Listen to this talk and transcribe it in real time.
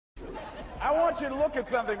I want you to look at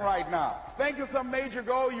something right now. Think of some major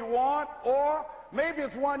goal you want, or maybe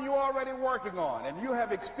it's one you're already working on, and you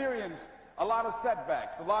have experienced a lot of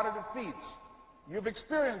setbacks, a lot of defeats. You've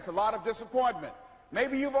experienced a lot of disappointment.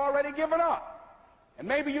 Maybe you've already given up, and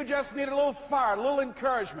maybe you just need a little fire, a little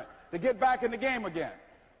encouragement to get back in the game again.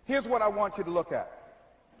 Here's what I want you to look at.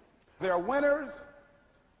 There are winners,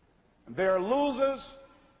 and there are losers,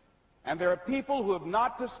 and there are people who have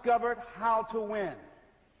not discovered how to win.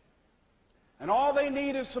 And all they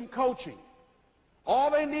need is some coaching.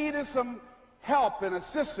 All they need is some help and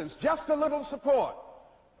assistance, just a little support.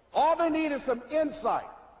 All they need is some insight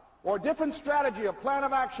or a different strategy, a plan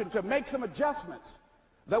of action to make some adjustments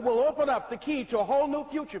that will open up the key to a whole new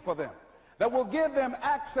future for them, that will give them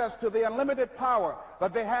access to the unlimited power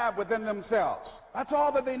that they have within themselves. That's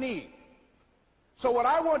all that they need. So what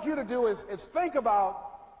I want you to do is think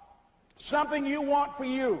about something you want for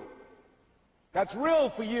you, that's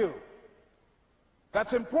real for you,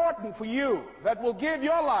 that's important for you, that will give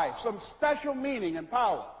your life some special meaning and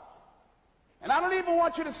power. And I don't even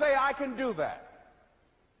want you to say, I can do that.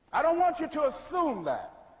 I don't want you to assume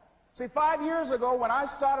that. See, 5 years ago when I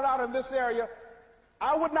started out in this area,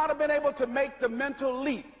 I would not have been able to make the mental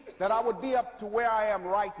leap that I would be up to where I am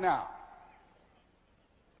right now.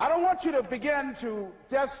 I don't want you to begin to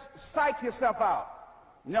just psych yourself out.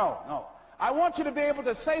 No. I want you to be able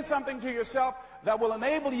to say something to yourself that will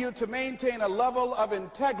enable you to maintain a level of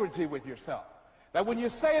integrity with yourself. That when you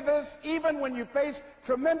say this, even when you face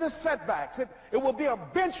tremendous setbacks, it will be a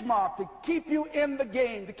benchmark to keep you in the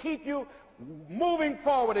game, to keep you moving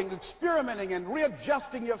forward and experimenting and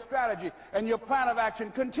readjusting your strategy and your plan of action,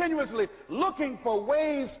 continuously looking for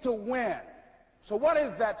ways to win. So what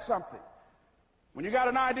is that something? When you got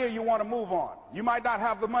an idea you want to move on, you might not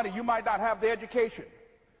have the money, you might not have the education,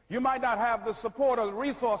 you might not have the support or the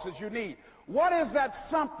resources you need. What is that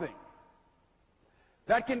something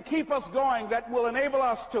that can keep us going, that will enable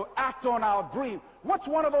us to act on our dream? What's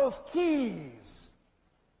one of those keys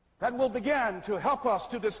that will begin to help us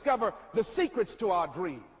to discover the secrets to our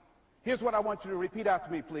dream? Here's what I want you to repeat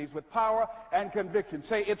after me, please, with power and conviction.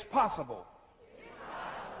 Say, it's possible. It's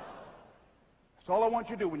possible. That's all I want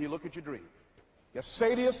you to do when you look at your dream. Just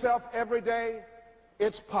say to yourself every day,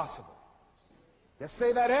 it's possible. Just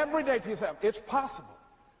say that every day to yourself, it's possible.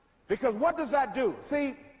 Because what does that do?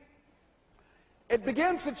 See, it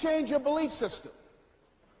begins to change your belief system.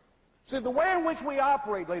 See, the way in which we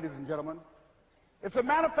operate, ladies and gentlemen, it's a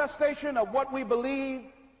manifestation of what we believe,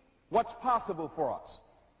 what's possible for us.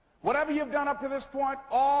 Whatever you've done up to this point,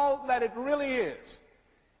 all that it really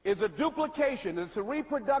is a duplication, it's a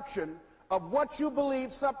reproduction of what you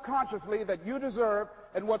believe subconsciously that you deserve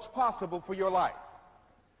and what's possible for your life.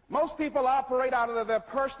 Most people operate out of their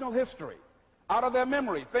personal history, out of their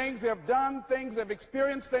memory, things they've done, things they've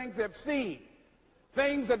experienced, things they've seen,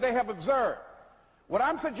 things that they have observed. What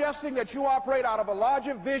I'm suggesting that you operate out of a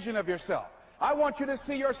larger vision of yourself. I want you to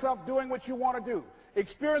see yourself doing what you want to do,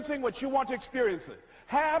 experiencing what you want to experience,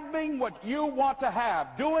 having what you want to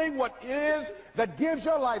have, doing what it is that gives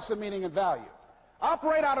your life some meaning and value.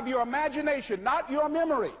 Operate out of your imagination, not your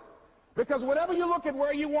memory. Because whenever you look at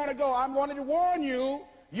where you want to go, I'm wanting to warn you,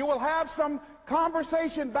 you will have some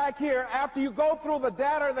conversation back here after you go through the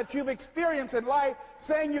data that you've experienced in life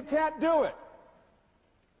saying you can't do it.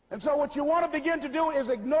 And so what you want to begin to do is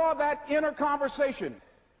ignore that inner conversation.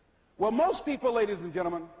 Well, most people, ladies and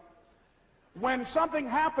gentlemen, when something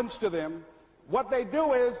happens to them, what they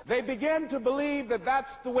do is they begin to believe that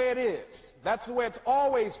that's the way it is. That's the way it's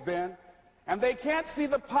always been. And they can't see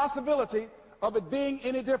the possibility of it being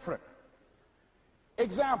any different.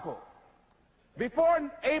 Example, before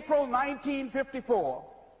April 1954,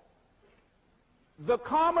 the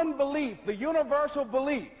common belief, the universal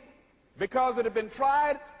belief, because it had been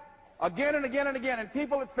tried again and again and again, and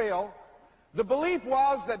people had failed, the belief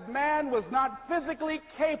was that man was not physically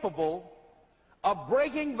capable of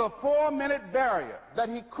breaking the 4-minute barrier, that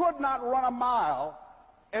he could not run a mile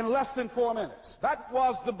in less than 4 minutes. That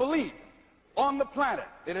was the belief on the planet.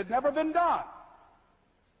 It had never been done.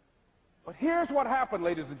 But here's what happened,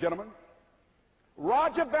 ladies and gentlemen.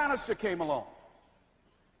 Roger Bannister came along,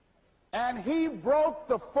 and he broke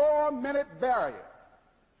the 4-minute barrier.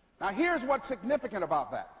 Now here's what's significant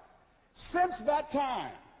about that. Since that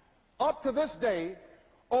time, up to this day,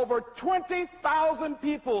 over 20,000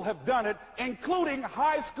 people have done it, including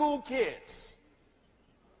high school kids.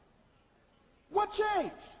 What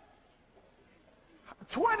changed?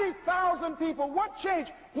 20,000 people, what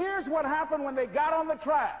changed? Here's what happened when they got on the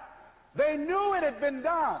track. They knew it had been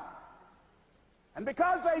done. And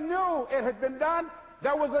because they knew it had been done,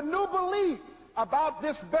 there was a new belief about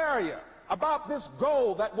this barrier, about this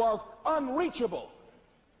goal that was unreachable.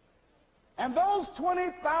 And those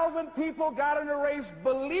 20,000 people got in a race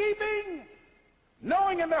believing,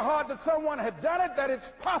 knowing in their heart that someone had done it, that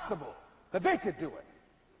it's possible that they could do it.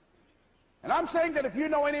 And I'm saying that if you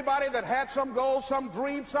know anybody that had some goal, some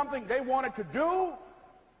dream, something they wanted to do,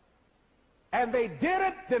 and they did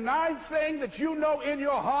it, then I'm saying that you know in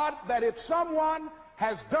your heart that if someone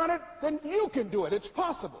has done it, then you can do it. It's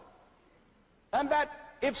possible. And that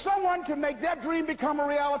if someone can make their dream become a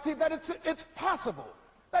reality, that it's possible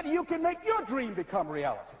that you can make your dream become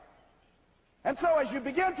reality. And so as you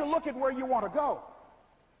begin to look at where you want to go,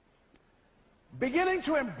 beginning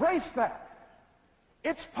to embrace that,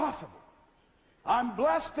 it's possible. I'm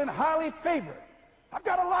blessed and highly favored. I've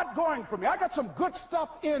got a lot going for me. I got some good stuff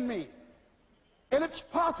in me. And it's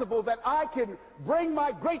possible that I can bring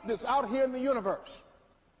my greatness out here in the universe.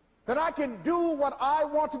 That I can do what I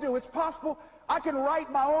want to do. It's possible I can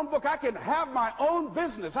write my own book. I can have my own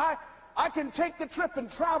business. I can take the trip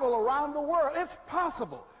and travel around the world. It's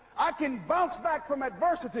possible. I can bounce back from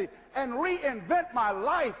adversity and reinvent my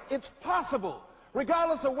life. It's possible.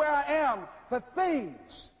 Regardless of where I am, that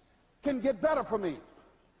things can get better for me.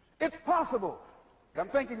 It's possible. I'm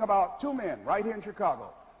thinking about two men right here in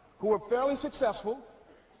Chicago who were fairly successful,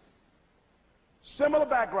 similar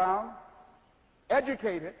background,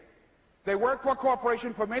 educated. They worked for a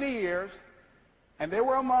corporation for many years, and they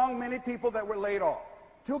were among many people that were laid off.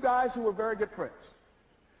 Two guys who were very good friends.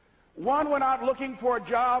 One went out looking for a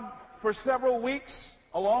job for several weeks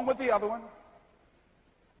along with the other one,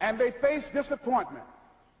 and they faced disappointment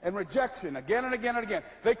and rejection again and again and again.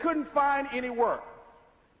 They couldn't find any work,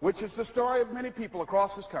 which is the story of many people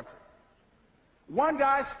across this country. One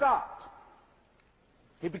guy stopped.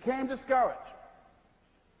 He became discouraged.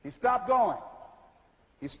 He stopped going.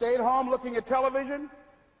 He stayed home looking at television,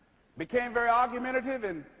 became very argumentative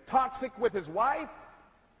and toxic with his wife,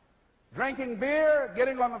 drinking beer,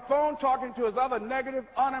 getting on the phone, talking to his other negative,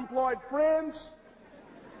 unemployed friends.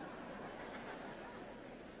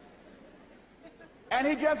 And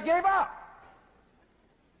he just gave up.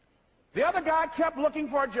 The other guy kept looking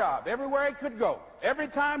for a job everywhere he could go. Every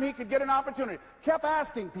time he could get an opportunity, kept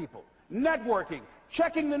asking people, networking,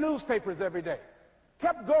 checking the newspapers every day.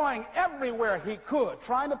 Kept going everywhere he could,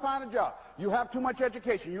 trying to find a job. You have too much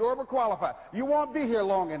education. You're overqualified. You won't be here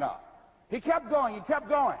long enough. He kept going. He kept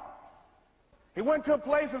going. He went to a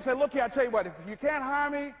place and said, look here, I tell you what, if you can't hire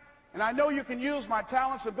me, and I know you can use my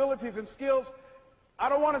talents, abilities, and skills, I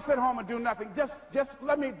don't want to sit home and do nothing. Just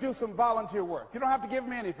let me do some volunteer work. You don't have to give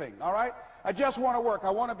me anything, all right? I just want to work. I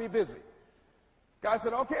want to be busy. Guy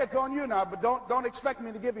said, okay, it's on you now, but don't expect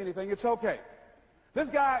me to give you anything. It's okay. This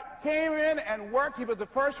guy came in and worked. He was the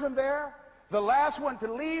first one there. The last one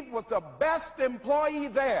to leave was the best employee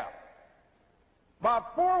there.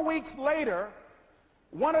 About 4 weeks later,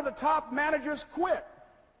 one of the top managers quit.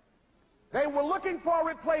 They were looking for a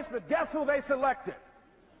replacement. Guess who they selected?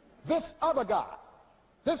 This other guy.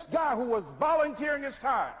 This guy who was volunteering his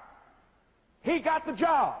time. He got the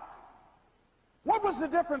job. What was the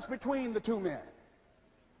difference between the two men?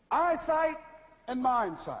 Eyesight and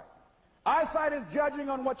mindsight. Eyesight is judging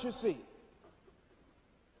on what you see.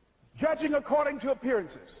 Judging according to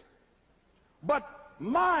appearances. But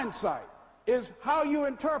mindsight is how you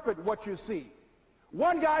interpret what you see.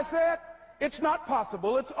 One guy said, it's not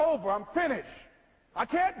possible, it's over, I'm finished. I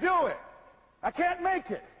can't do it. I can't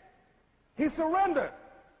make it. He surrendered.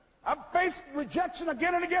 I've faced rejection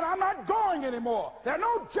again and again. I'm not going anymore. There are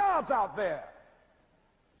no jobs out there.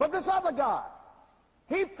 But this other guy,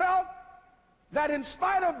 he felt that in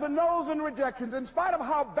spite of the no's and rejections, in spite of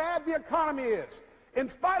how bad the economy is, in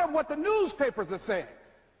spite of what the newspapers are saying,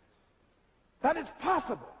 that it's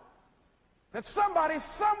possible that somebody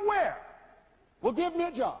somewhere will give me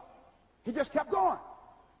a job. He just kept going,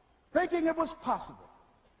 thinking it was possible.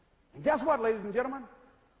 And guess what, ladies and gentlemen?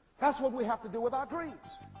 That's what we have to do with our dreams.